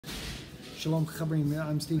Shalom Chabrim,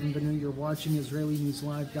 I'm Stephen Benu. You're watching Israeli News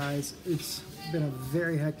Live, guys. It's been a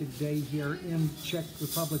very hectic day here in Czech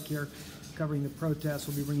Republic here, covering the protests.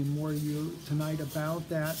 We'll be bringing more to you tonight about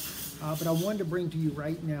that. But I wanted to bring to you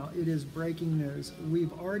right now, it is breaking news.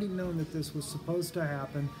 We've already known that this was supposed to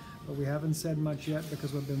happen, but we haven't said much yet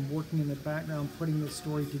because we've been working in the background putting this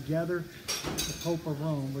story together. The Pope of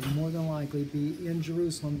Rome would more than likely be in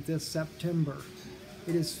Jerusalem this September.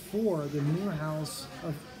 It is for the new house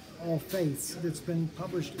of all faiths that's been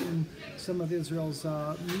published in some of Israel's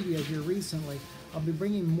media here recently. I'll be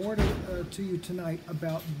bringing more to you tonight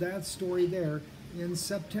about that story there. In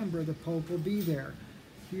September, the Pope will be there.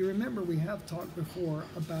 If you remember, we have talked before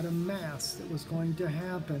about a mass that was going to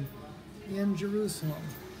happen in Jerusalem,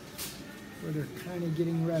 where they're kind of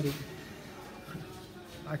getting ready.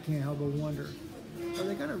 I can't help but wonder, are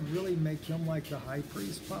they going to really make him like the high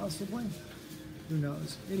priest, possibly? Who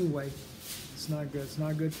knows? Anyway, it's not good. It's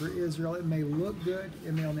not good for Israel. It may look good.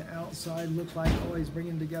 It may on the outside look like, oh, he's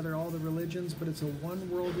bringing together all the religions, but it's a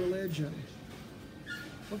one-world religion.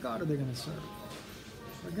 What God are they going to serve?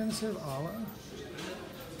 They're going to serve Allah?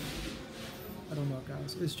 I don't know,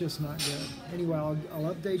 guys. It's just not good. Anyway,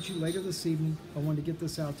 I'll update you later this evening. I wanted to get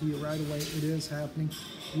this out to you right away. It is happening.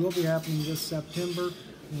 It will be happening this September.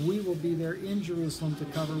 We will be there in Jerusalem to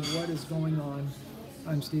cover what is going on.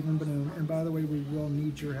 I'm Stephen Benoon, and by the way, we will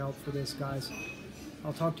need your help for this, guys.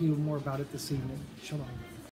 I'll talk to you more about it this evening. Shalom.